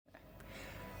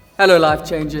Hello, Life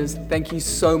Changers. Thank you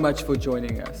so much for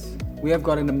joining us. We have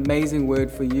got an amazing word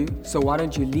for you, so why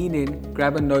don't you lean in,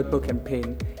 grab a notebook and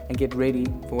pen, and get ready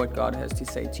for what God has to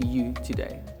say to you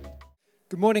today.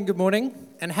 Good morning,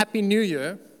 and Happy New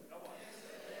Year.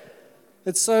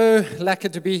 It's so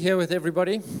lekker to be here with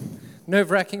everybody.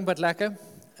 Nerve-wracking, but lekker.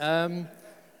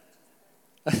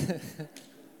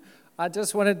 I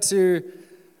just wanted to,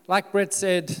 like Brett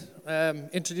said,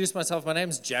 introduce myself. My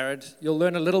name's Jared. You'll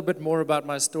learn a little bit more about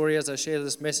my story as I share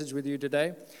this message with you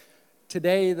today.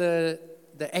 Today, the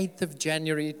 8th of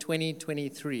January,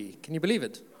 2023. Can you believe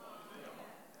it?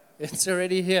 It's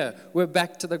already here. We're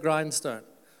back to the grindstone.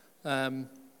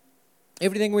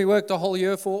 Everything we worked a whole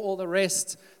year for, all the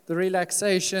rest, the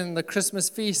relaxation, the Christmas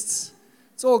feasts,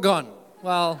 it's all gone.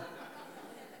 Well,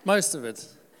 most of it.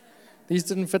 These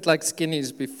didn't fit like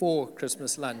skinnies before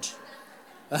Christmas lunch.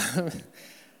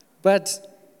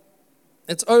 But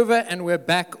it's over and we're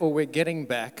back, or we're getting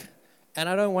back. And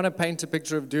I don't want to paint a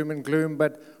picture of doom and gloom,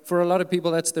 but for a lot of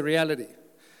people, that's the reality.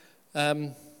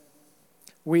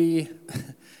 We're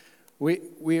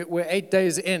 8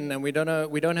 days in, and we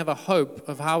don't have a hope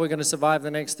of how we're going to survive the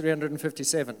next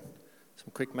 357. Some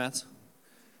quick maths.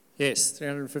 Yes,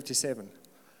 357.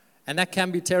 And that can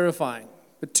be terrifying.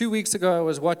 But 2 weeks ago, I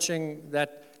was watching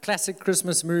that classic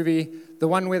Christmas movie, the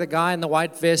one where the guy in the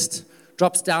white vest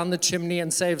drops down the chimney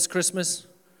and saves Christmas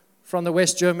from the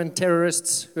West German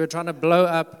terrorists who are trying to blow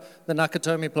up the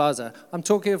Nakatomi Plaza. I'm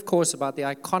talking, of course, about the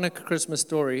iconic Christmas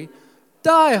story,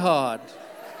 Die Hard.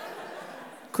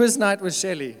 Quiz night with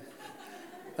Shelley.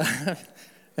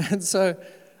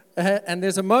 And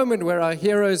there's a moment where our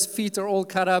hero's feet are all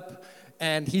cut up,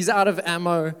 and he's out of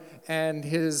ammo, and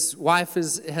his wife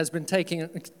has been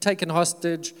taken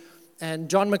hostage, and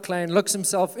John McClane looks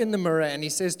himself in the mirror, and he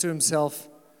says to himself,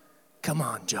 "Come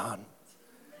on, John.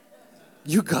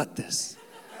 You got this."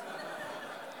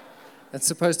 It's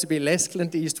supposed to be less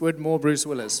Clint Eastwood, more Bruce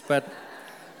Willis, but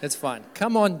it's fine.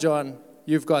 Come on, John.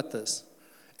 You've got this.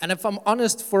 And if I'm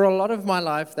honest, for a lot of my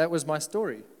life, that was my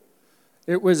story.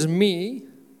 It was me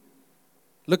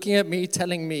looking at me,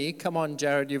 telling me, "Come on,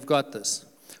 Jared, you've got this."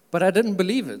 But I didn't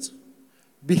believe it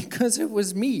because it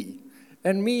was me.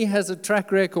 And me has a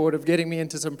track record of getting me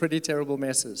into some pretty terrible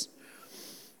messes.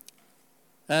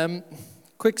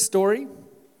 Quick story.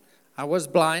 I was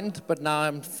blind, but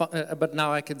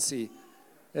now I can see.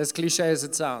 As cliche as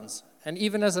it sounds. And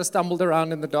even as I stumbled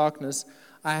around in the darkness,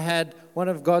 I had one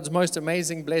of God's most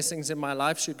amazing blessings in my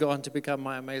life. She'd go on to become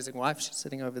my amazing wife. She's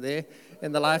sitting over there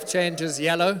in the Life Changers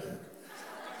yellow.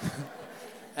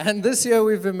 And this year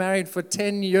we've been married for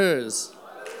 10 years.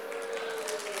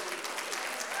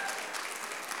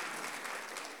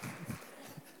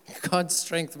 God's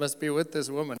strength must be with this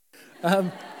woman.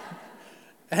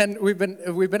 And we've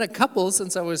been a couple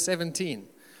since I was 17.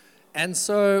 And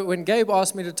so when Gabe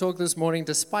asked me to talk this morning,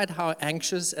 despite how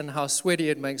anxious and how sweaty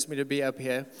it makes me to be up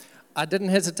here, I didn't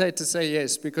hesitate to say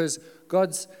yes, because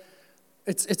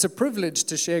it's a privilege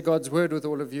to share God's word with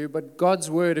all of you, but God's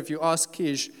word, if you ask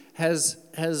Kish,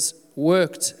 has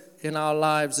worked in our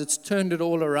lives. It's turned it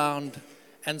all around.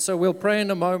 And so we'll pray in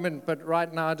a moment, but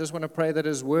right now I just want to pray that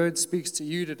his word speaks to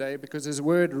you today, because his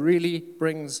word really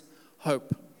brings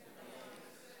hope.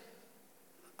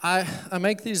 I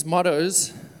make these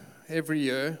mottos every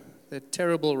year. They're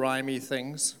terrible rhymey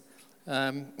things.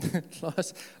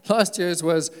 Last year's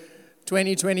was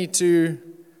 2022,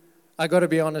 I got to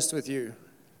be honest with you.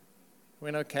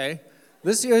 Went okay.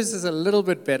 This year's is a little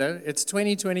bit better. It's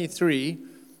 2023,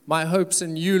 my hope's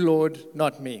in you, Lord,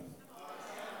 not me.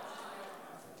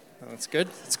 That's good.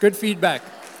 It's good feedback.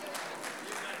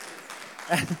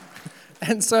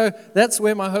 And so that's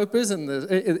where my hope is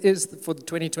for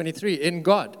 2023, in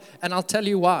God. And I'll tell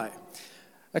you why.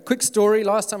 A quick story.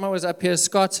 Last time I was up here,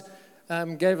 Scott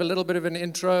gave a little bit of an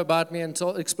intro about me and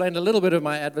explained a little bit of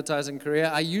my advertising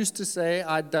career. I used to say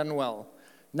I'd done well.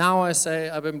 Now I say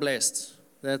I've been blessed.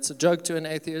 That's a joke to an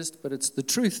atheist, but it's the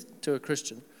truth to a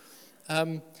Christian.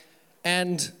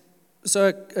 And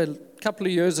so a couple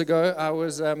of years ago, I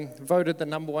was voted the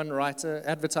 #1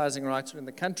 advertising writer in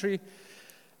the country.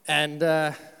 And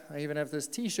I even have this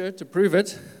T-shirt to prove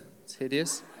it. It's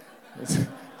hideous.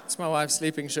 It's my wife's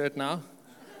sleeping shirt now.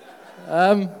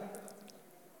 To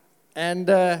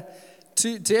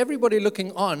everybody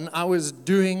looking on, I was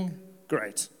doing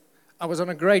great. I was on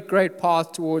a great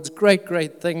path towards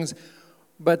great things.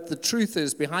 But the truth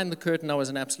is, behind the curtain, I was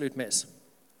an absolute mess.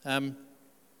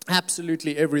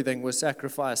 Absolutely everything was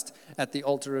sacrificed at the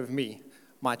altar of me.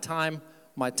 My time,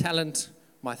 my talent,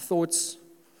 my thoughts.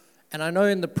 And I know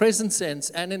in the present sense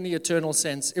and in the eternal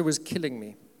sense, it was killing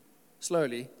me,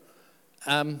 slowly.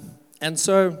 And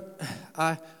so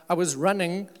I was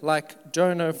running like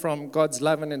Jonah from God's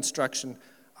love and instruction.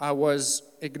 I was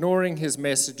ignoring his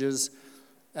messages,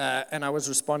 and I was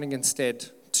responding instead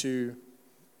to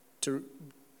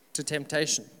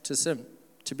temptation, to sin,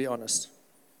 to be honest.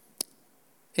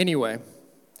 Anyway,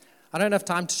 I don't have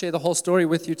time to share the whole story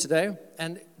with you today.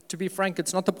 And to be frank,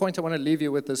 it's not the point I want to leave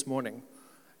you with this morning.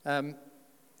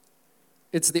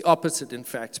 It's the opposite, in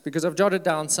fact, because I've jotted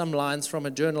down some lines from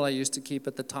a journal I used to keep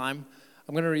at the time.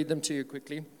 I'm going to read them to you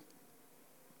quickly.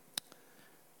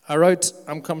 I wrote,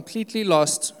 "I'm completely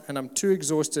lost and I'm too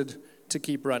exhausted to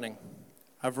keep running.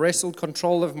 I've wrestled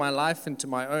control of my life into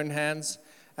my own hands,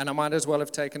 and I might as well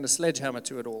have taken a sledgehammer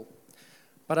to it all.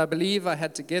 But I believe I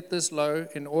had to get this low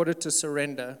in order to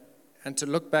surrender and to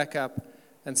look back up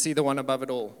and see the one above it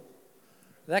all."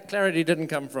 That clarity didn't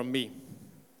come from me.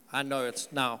 I know it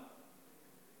now.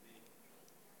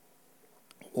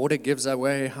 Water gives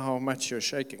away how much you're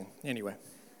shaking. Anyway.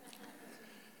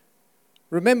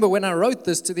 Remember, when I wrote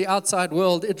this to the outside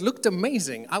world, it looked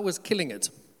amazing. I was killing it.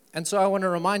 And so I want to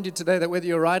remind you today that whether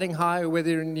you're riding high or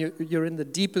whether you're in the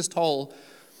deepest hole,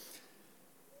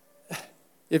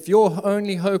 if your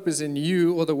only hope is in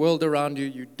you or the world around you,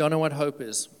 you don't know what hope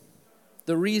is.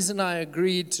 The reason I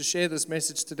agreed to share this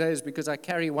message today is because I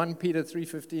carry 1 Peter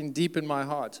 3:15 deep in my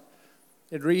heart.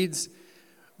 It reads,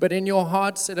 "But in your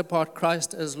heart set apart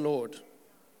Christ as Lord,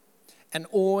 and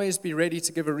always be ready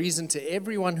to give a reason to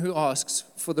everyone who asks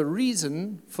for the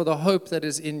reason for the hope that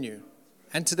is in you."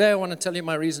 And today I want to tell you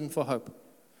my reason for hope.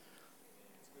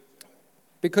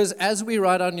 Because as we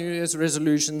write our New Year's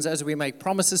resolutions, as we make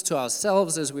promises to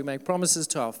ourselves, as we make promises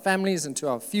to our families and to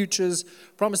our futures,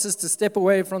 promises to step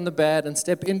away from the bad and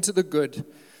step into the good,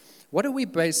 what are we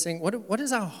basing, what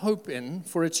is our hope in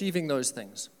for achieving those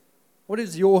things? What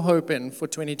is your hope in for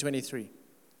 2023?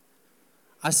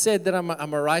 I said that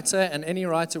I'm a writer, and any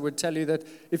writer would tell you that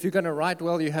if you're going to write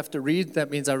well, you have to read. That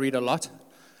means I read a lot,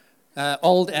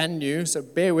 old and new, so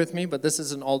bear with me, but this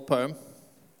is an old poem.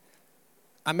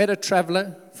 I met a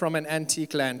traveler from an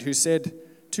antique land who said,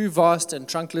 "Two vast and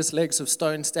trunkless legs of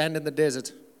stone stand in the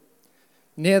desert.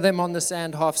 Near them on the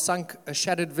sand half sunk a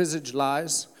shattered visage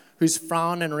lies, whose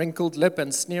frown and wrinkled lip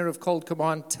and sneer of cold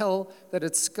command tell that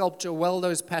its sculpture well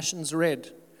those passions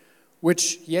read,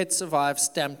 which yet survive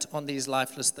stamped on these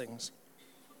lifeless things.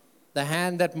 The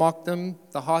hand that mocked them,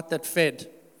 the heart that fed.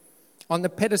 On the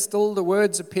pedestal the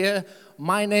words appear,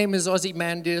 my name is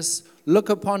Ozymandias, look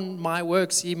upon my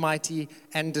works ye mighty,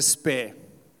 and despair.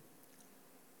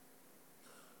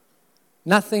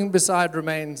 Nothing beside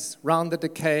remains round the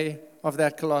decay of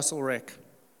that colossal wreck.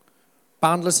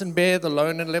 Boundless and bare, the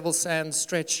lone and level sands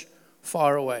stretch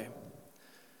far away.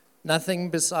 Nothing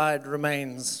beside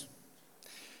remains.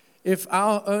 If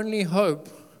our only hope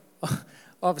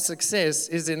of success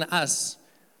is in us,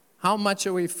 how much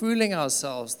are we fooling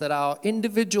ourselves that our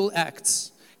individual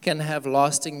acts can have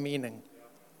lasting meaning?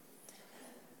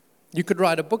 You could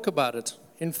write a book about it.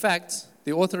 In fact,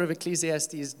 the author of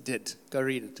Ecclesiastes did. Go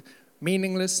read it.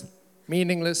 Meaningless,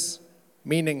 meaningless,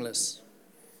 meaningless.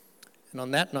 And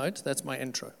on that note, that's my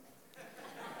intro.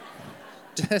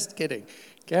 Just kidding.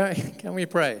 Can we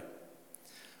pray?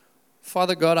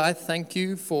 Father God, I thank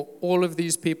you for all of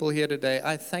these people here today.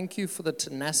 I thank you for the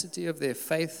tenacity of their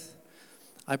faith.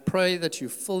 I pray that you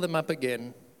fill them up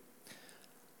again.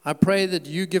 I pray that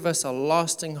you give us a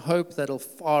lasting hope that'll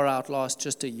far outlast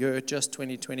just a year, just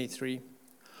 2023.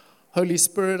 Holy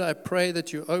Spirit, I pray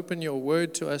that you open your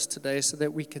word to us today so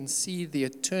that we can see the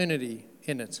eternity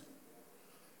in it.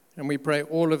 And we pray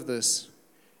all of this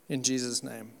in Jesus'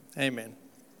 name. Amen.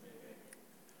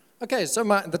 Okay, so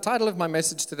the title of my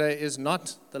message today is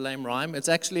not The Lame Rhyme. It's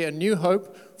actually A New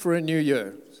Hope for a New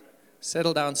Year.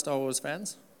 Settle down, Star Wars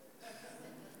fans.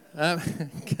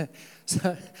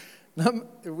 So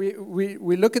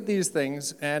we look at these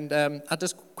things, and I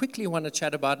just quickly want to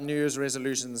chat about New Year's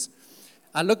resolutions.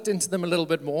 I looked into them a little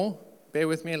bit more. Bear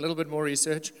with me, a little bit more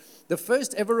research. The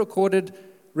first ever recorded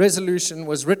resolution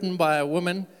was written by a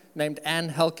woman named Anne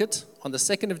Halkett on the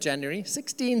 2nd of January,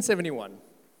 1671.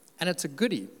 And it's a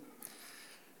goodie.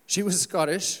 She was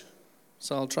Scottish,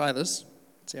 so I'll try this,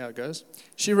 see how it goes.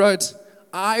 She wrote,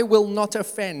 "I will not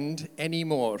offend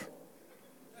anymore."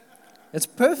 It's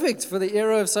perfect for the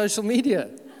era of social media,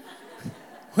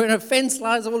 when offense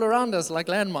lies all around us like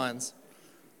landmines.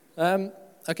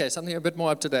 Okay, something a bit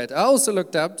more up to date. I also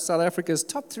looked up South Africa's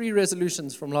top 3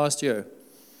 resolutions from last year.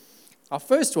 Our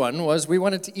first one was we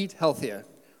wanted to eat healthier.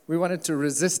 We wanted to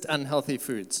resist unhealthy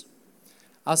foods.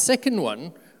 Our second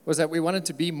one was that we wanted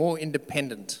to be more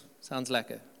independent. Sounds like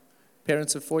a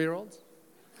parents of 4-year-olds.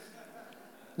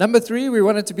 Number 3, we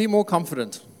wanted to be more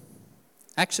confident.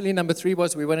 Actually, number 3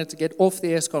 was we wanted to get off the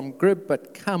Eskom grid,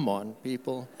 but come on,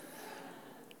 people.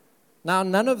 Now,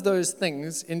 none of those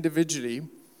things individually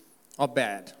are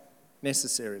bad,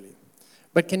 necessarily.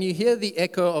 But can you hear the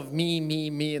echo of me, me,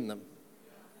 me in them?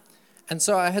 And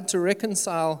so I had to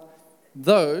reconcile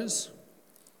those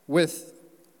with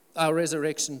our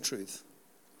resurrection truth.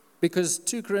 Because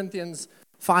 2 Corinthians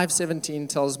 5:17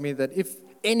 tells me that if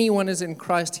anyone is in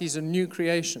Christ, he's a new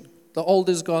creation. The old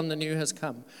is gone, the new has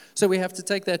come. So we have to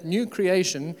take that new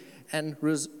creation and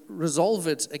resolve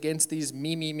it against these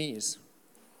me, me, me's.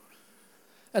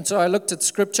 And so I looked at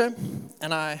scripture,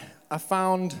 and I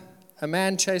found a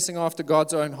man chasing after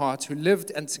God's own heart who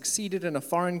lived and succeeded in a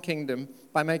foreign kingdom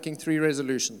by making 3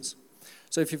 resolutions.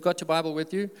 So if you've got your Bible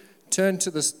with you, turn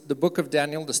to the book of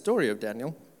Daniel, the story of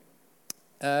Daniel.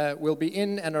 We'll be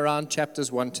in and around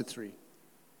chapters 1 to 3.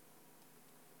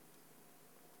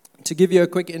 To give you a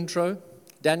quick intro,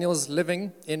 Daniel's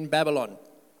living in Babylon.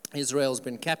 Israel's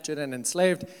been captured and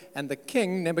enslaved, and the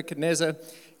king, Nebuchadnezzar,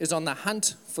 is on the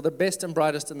hunt for the best and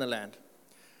brightest in the land.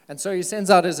 And so he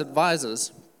sends out his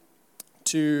advisors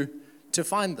to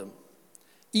find them,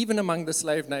 even among the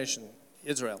slave nation,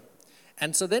 Israel.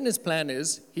 And so then his plan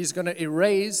is he's going to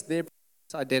erase their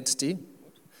identity,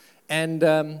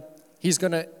 and he's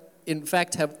going to, in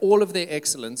fact, have all of their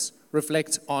excellence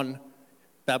reflect on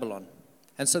Babylon.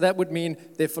 And so that would mean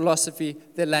their philosophy,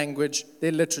 their language,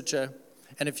 their literature.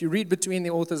 And if you read between the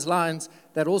author's lines,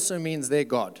 that also means their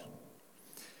God.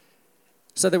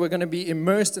 So they were going to be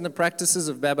immersed in the practices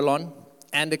of Babylon,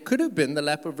 and it could have been the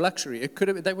lap of luxury.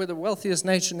 They were the wealthiest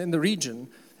nation in the region,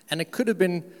 and it could have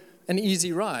been an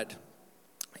easy ride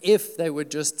if they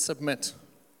would just submit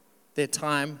their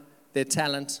time, their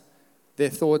talent, their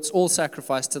thoughts, all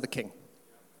sacrificed to the king.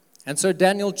 And so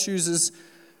Daniel chooses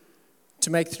to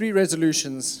make 3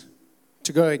 resolutions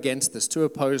to go against this, to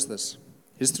oppose this.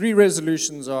 His 3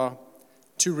 resolutions are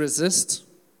to resist,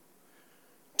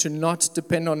 to not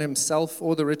depend on himself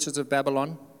or the riches of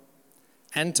Babylon,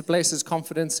 and to place his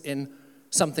confidence in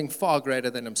something far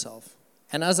greater than himself.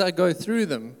 And as I go through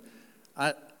them,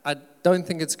 I don't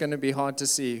think it's going to be hard to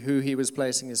see who he was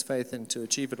placing his faith in to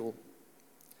achieve it all.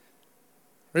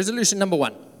 Resolution number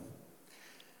 1.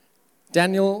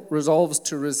 Daniel resolves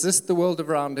to resist the world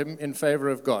around him in favor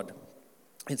of God.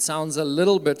 It sounds a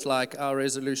little bit like our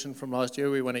resolution from last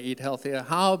year. We want to eat healthier.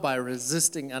 How? By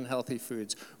resisting unhealthy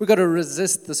foods. We've got to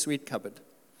resist the sweet cupboard.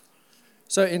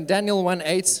 So in Daniel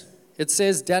 1:8, it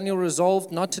says, Daniel resolved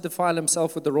not to defile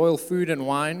himself with the royal food and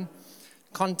wine.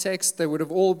 Context, they would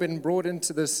have all been brought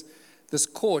into this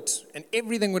court, and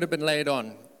everything would have been laid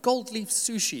on. Gold leaf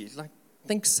sushi, like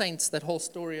think Saints, that whole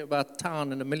story about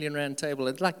town and a R1,000,000 table.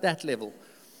 It's like that level.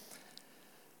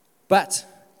 But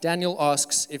Daniel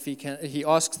asks he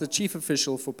asks the chief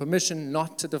official for permission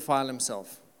not to defile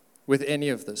himself with any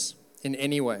of this in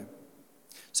any way.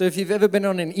 So if you've ever been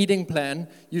on an eating plan,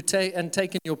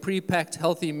 taken your pre-packed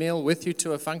healthy meal with you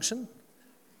to a function,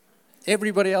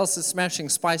 everybody else is smashing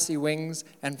spicy wings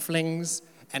and flings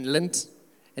and lint,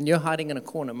 and you're hiding in a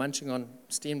corner munching on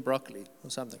steamed broccoli or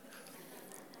something.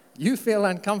 You feel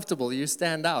uncomfortable. You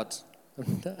stand out.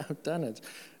 I've done it.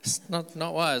 It's not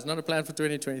wise. Not a plan for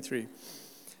 2023.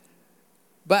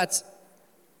 But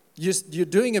you're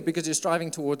doing it because you're striving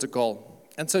towards a goal.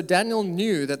 And so Daniel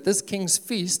knew that this king's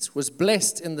feast was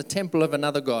blessed in the temple of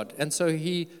another god. And so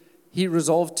he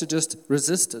resolved to just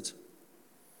resist it.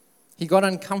 He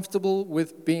got comfortable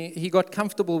with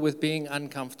being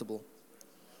uncomfortable.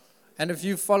 And if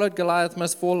you followed Goliath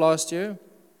Must Fall last year,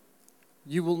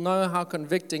 you will know how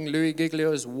convicting Louis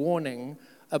Giglio's warning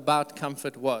about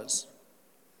comfort was.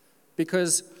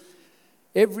 Because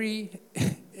every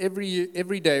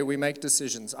day we make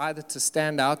decisions, either to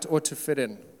stand out or to fit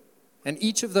in. And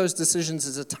each of those decisions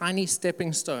is a tiny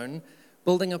stepping stone,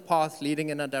 building a path leading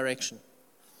in a direction.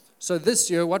 So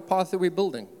this year, what path are we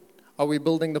building? Are we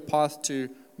building the path to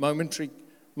momentary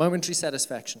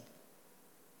satisfaction,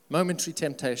 momentary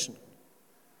temptation?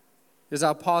 Is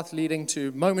our path leading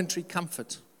to momentary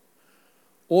comfort?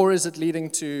 Or is it leading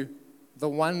to the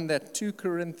one that 2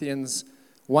 Corinthians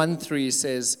 1:3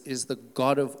 says is the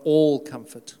God of all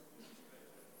comfort?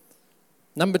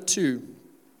 Number 2,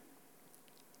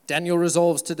 Daniel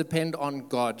resolves to depend on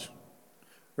God.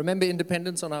 Remember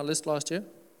independence on our list last year?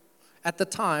 At the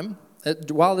time,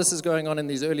 while this is going on in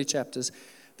these early chapters,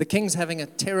 the king's having a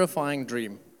terrifying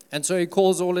dream. And so he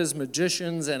calls all his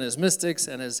magicians and his mystics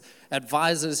and his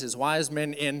advisors, his wise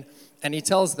men in, and he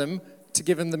tells them to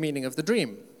give him the meaning of the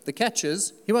dream. The catch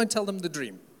is, he won't tell them the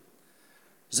dream.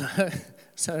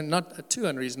 So not too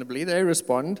unreasonably, they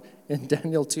respond in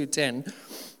Daniel 2:10,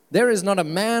 there is not a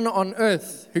man on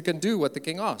earth who can do what the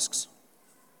king asks.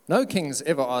 No kings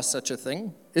ever ask such a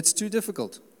thing. It's too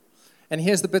difficult. And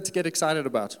here's the bit to get excited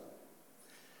about.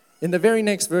 In the very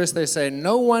next verse, they say,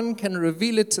 no one can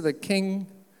reveal it to the king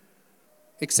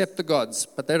except the gods,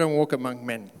 but they don't walk among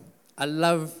men. I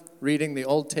love reading the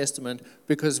Old Testament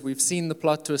because we've seen the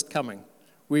plot twist coming.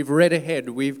 We've read ahead.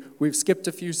 We've skipped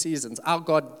a few seasons. Our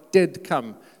God did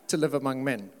come to live among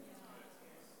men.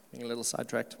 Being a little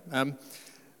sidetracked.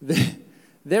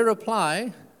 Their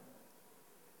reply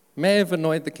may have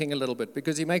annoyed the king a little bit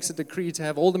because he makes a decree to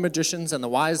have all the magicians and the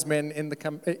wise men in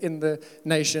the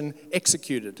nation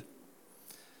executed.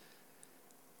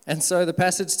 And so the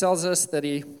passage tells us that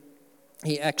he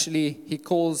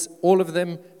calls all of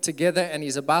them together and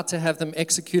he's about to have them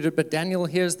executed. But Daniel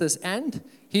hears this and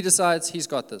he decides he's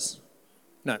got this.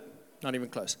 No, not even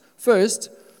close. First,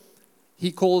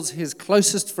 he calls his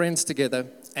closest friends together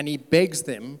and he begs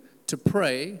them to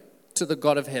pray to the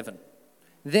God of heaven.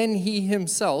 Then he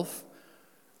himself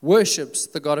worships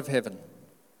the God of heaven.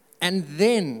 And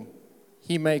then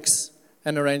he makes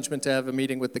an arrangement to have a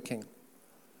meeting with the king.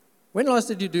 When last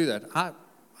did you do that?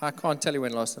 I can't tell you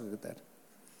when last I did that.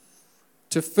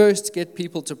 To first get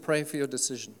people to pray for your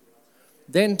decision.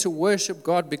 Then to worship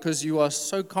God because you are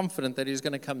so confident that he's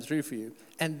going to come through for you.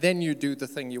 And then you do the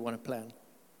thing you want to plan.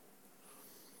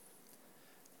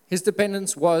 His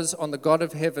dependence was on the God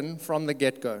of heaven from the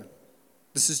get-go.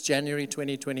 This is January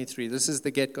 2023. This is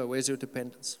the get-go. Where's your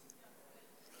dependence?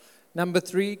 Number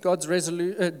 3,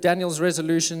 Daniel's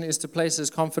resolution is to place his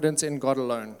confidence in God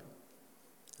alone.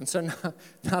 And so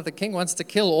now the king wants to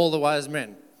kill all the wise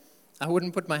men. I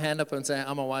wouldn't put my hand up and say,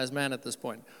 I'm a wise man at this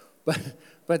point.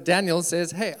 But Daniel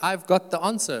says, hey, I've got the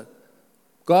answer.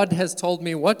 God has told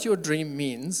me what your dream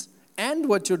means and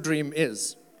what your dream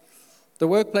is. The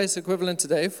workplace equivalent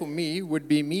today for me would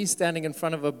be me standing in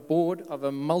front of a board of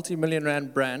a multi-million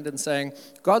rand brand and saying,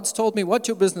 God's told me what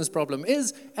your business problem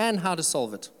is and how to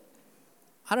solve it.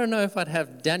 I don't know if I'd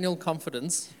have Daniel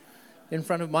confidence in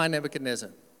front of my Nebuchadnezzar.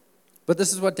 But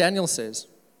this is what Daniel says.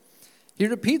 He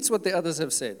repeats what the others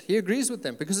have said. He agrees with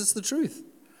them because it's the truth.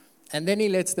 And then he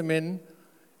lets them in.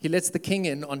 He lets the king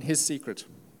in on his secret.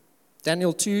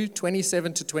 Daniel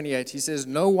 2:27-28, he says,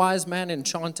 no wise man,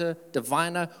 enchanter,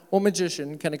 diviner, or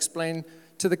magician can explain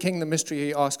to the king the mystery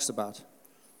he asks about.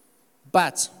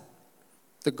 But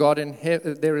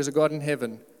there is a God in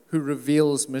heaven who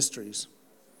reveals mysteries.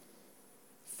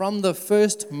 From the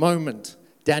first moment,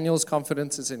 Daniel's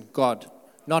confidence is in God,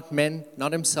 not men,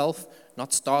 not himself,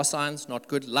 not star signs, not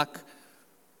good luck,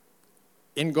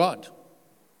 in God.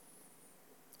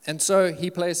 And so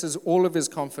he places all of his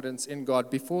confidence in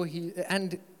God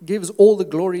and gives all the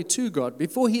glory to God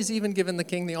before he's even given the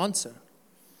king the answer.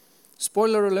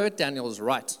 Spoiler alert, Daniel's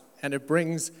right. And it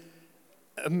brings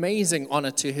amazing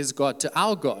honor to his God, to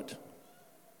our God.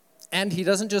 And he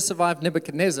doesn't just survive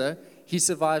Nebuchadnezzar, he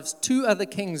survives 2 other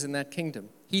kings in that kingdom.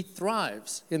 He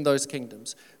thrives in those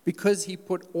kingdoms because he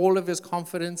put all of his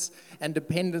confidence and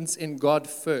dependence in God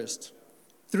first.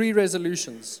 3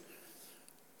 resolutions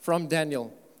from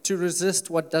Daniel. To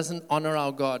resist what doesn't honor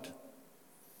our God,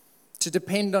 to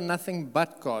depend on nothing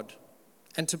but God,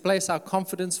 and to place our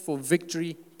confidence for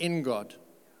victory in God.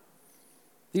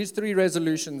 These 3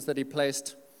 resolutions that he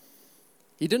placed,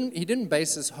 he didn't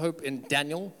base his hope in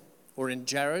Daniel or in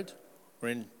Jared or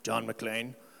in John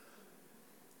McLean.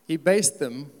 He based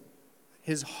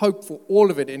his hope for all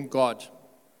of it in God,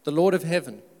 the Lord of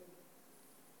heaven.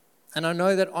 And I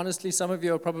know that honestly, some of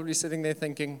you are probably sitting there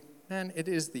thinking, man, it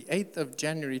is the 8th of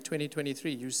January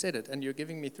 2023. You said it, and you're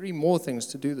giving me 3 more things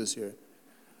to do this year.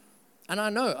 And I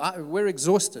know, we're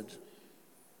exhausted.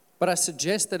 But I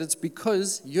suggest that it's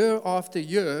because year after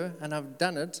year, and I've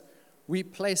done it, we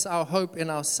place our hope in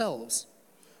ourselves,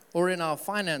 or in our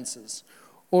finances,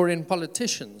 or in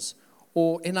politicians,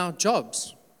 or in our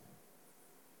jobs.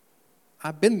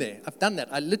 I've been there. I've done that.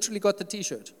 I literally got the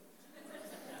t-shirt.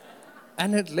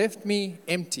 And it left me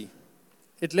empty.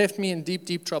 It left me in deep,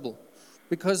 deep trouble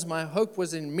because my hope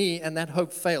was in me and that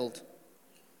hope failed.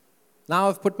 Now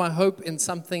I've put my hope in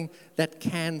something that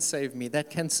can save me, that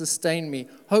can sustain me.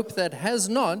 Hope that has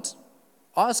not,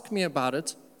 ask me about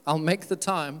it, I'll make the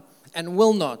time, and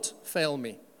will not fail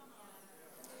me.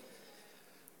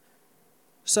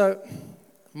 So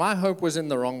my hope was in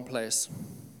the wrong place.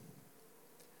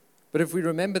 But if we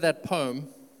remember that poem,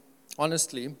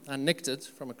 honestly, I nicked it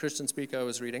from a Christian speaker I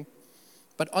was reading.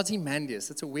 But Ozymandias,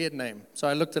 it's a weird name, so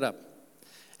I looked it up.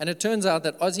 And it turns out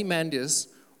that Ozymandias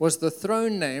was the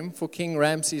throne name for King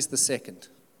Ramses II.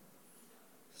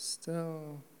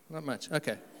 Still, not much.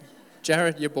 Okay.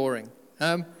 Jared, you're boring.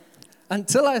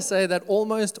 Until I say that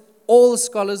almost all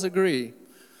scholars agree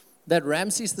that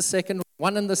Ramses II was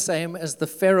one and the same as the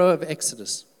Pharaoh of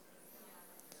Exodus.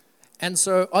 And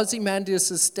so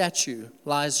Ozymandias' statue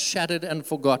lies shattered and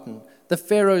forgotten. The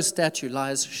Pharaoh's statue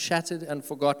lies shattered and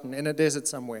forgotten in a desert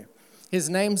somewhere. His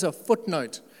name's a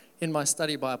footnote in my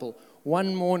study Bible.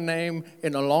 One more name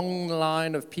in a long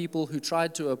line of people who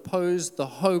tried to oppose the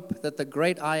hope that the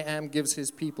great I Am gives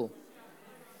his people.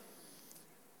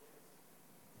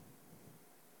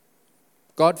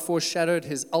 God foreshadowed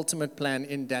his ultimate plan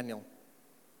in Daniel.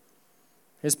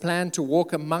 His plan to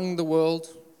walk among the world,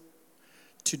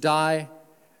 to die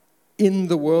in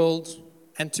the world,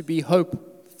 and to be hope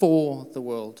for the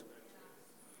world.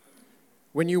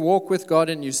 When you walk with God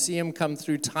and you see him come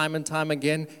through time and time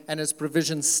again, and his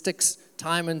provision sticks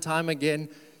time and time again,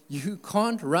 you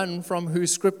can't run from who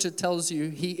Scripture tells you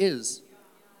he is.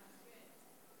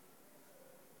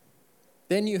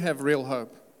 Then you have real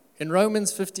hope. In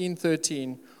Romans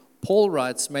 15:13, Paul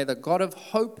writes, "May the God of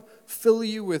hope fill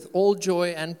you with all joy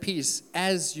and peace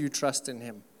as you trust in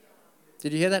him."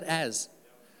 Did you hear that? As.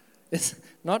 It's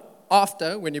not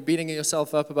after, when you're beating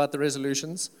yourself up about the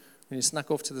resolutions, when you snuck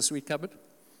off to the sweet cupboard,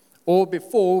 or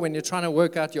before, when you're trying to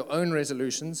work out your own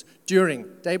resolutions, during,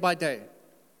 day by day.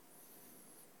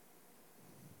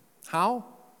 How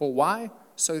or why?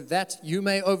 So that you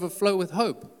may overflow with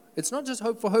hope. It's not just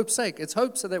hope for hope's sake. It's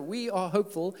hope so that we are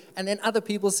hopeful, and then other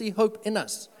people see hope in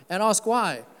us and ask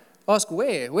why. Ask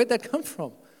where. Where'd that come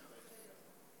from?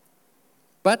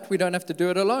 But we don't have to do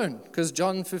it alone, because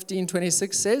John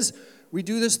 15:26 says, we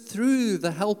do this through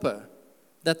the helper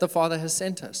that the Father has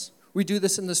sent us. We do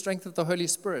this in the strength of the Holy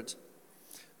Spirit,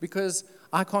 because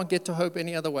I can't get to hope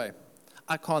any other way.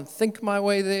 I can't think my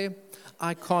way there.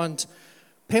 I can't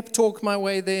pep talk my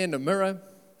way there in a mirror.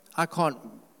 I can't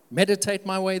meditate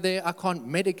my way there. I can't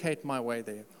medicate my way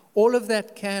there. All of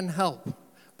that can help,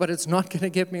 but it's not going to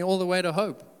get me all the way to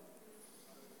hope.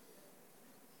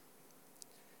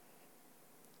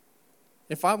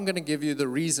 If I'm going to give you the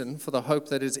reason for the hope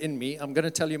that is in me, I'm going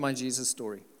to tell you my Jesus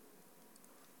story.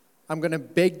 I'm going to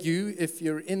beg you, if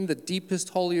you're in the deepest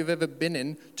hole you've ever been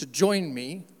in, to join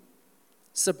me,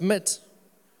 submit,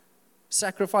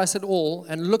 sacrifice it all,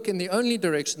 and look in the only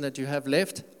direction that you have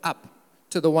left, up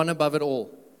to the one above it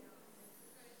all.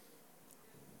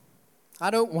 I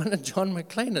don't want to John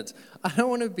McClane it. I don't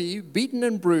want to be beaten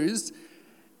and bruised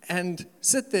and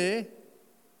sit there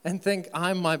and think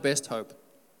I'm my best hope.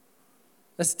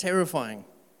 That's terrifying.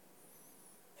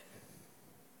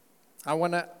 I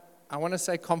want to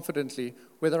say confidently,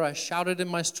 whether I shout it in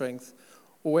my strength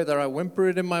or whether I whimper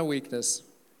it in my weakness,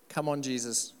 come on,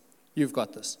 Jesus, you've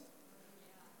got this.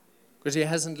 Because he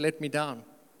hasn't let me down.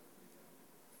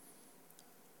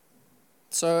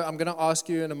 So I'm going to ask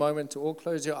you in a moment to all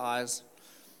close your eyes.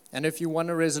 And if you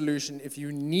want a resolution, if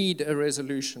you need a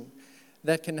resolution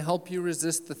that can help you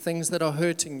resist the things that are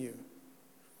hurting you,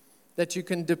 that you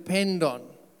can depend on,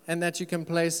 and that you can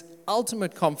place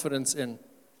ultimate confidence in,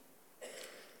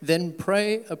 then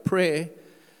pray a prayer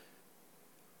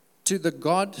to the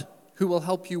God who will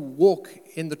help you walk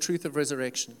in the truth of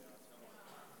resurrection.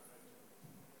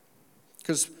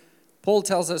 Because Paul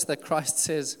tells us that Christ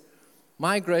says,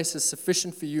 my grace is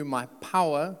sufficient for you, my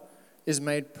power is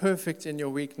made perfect in your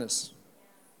weakness.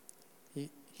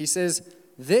 He says,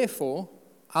 therefore,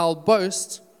 I'll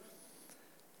boast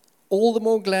all the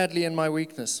more gladly in my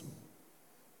weakness,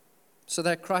 so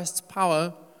that Christ's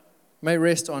power may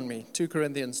rest on me. 2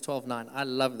 Corinthians 12:9. I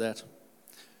love that.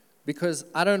 Because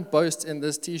I don't boast in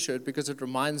this t-shirt because it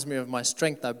reminds me of my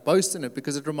strength. I boast in it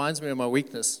because it reminds me of my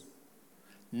weakness.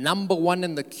 Number one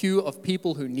in the queue of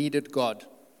people who needed God.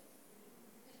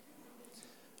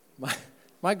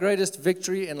 My greatest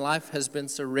victory in life has been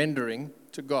surrendering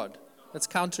to God. That's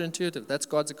counterintuitive. That's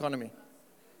God's economy.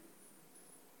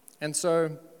 And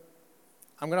so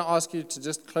I'm going to ask you to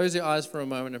just close your eyes for a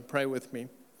moment and pray with me.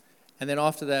 And then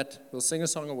after that, we'll sing a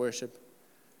song of worship.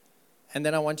 And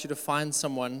then I want you to find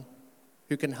someone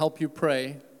who can help you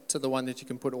pray to the one that you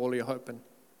can put all your hope in.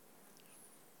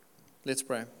 Let's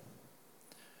pray.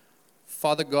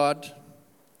 Father God,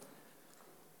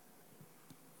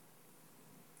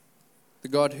 the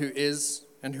God who is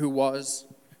and who was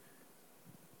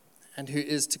and who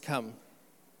is to come,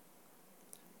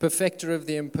 perfecter of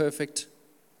the imperfect,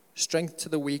 strength to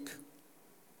the weak,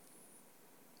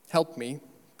 help me,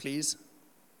 please.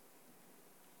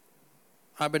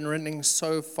 I've been running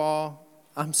so far,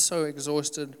 I'm so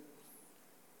exhausted,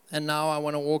 and now I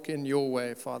want to walk in your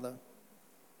way, Father.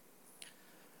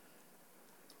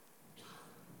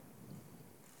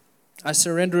 I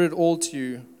surrender it all to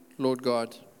you, Lord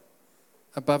God,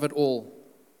 above it all.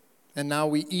 And now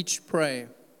we each pray,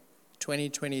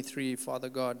 2023, Father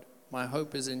God, my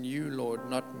hope is in you, Lord,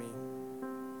 not me.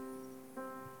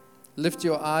 Lift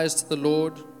your eyes to the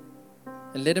Lord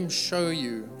and let Him show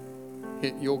you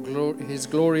His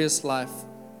glorious life,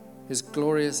 His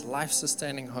glorious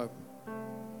life-sustaining hope.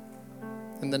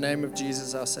 In the name of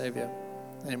Jesus, our Savior.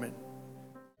 Amen.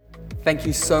 Thank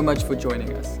you so much for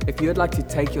joining us. If you would like to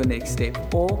take your next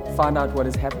step or find out what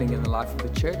is happening in the life of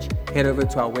the church, head over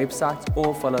to our website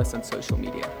or follow us on social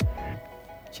media.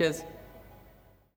 Cheers.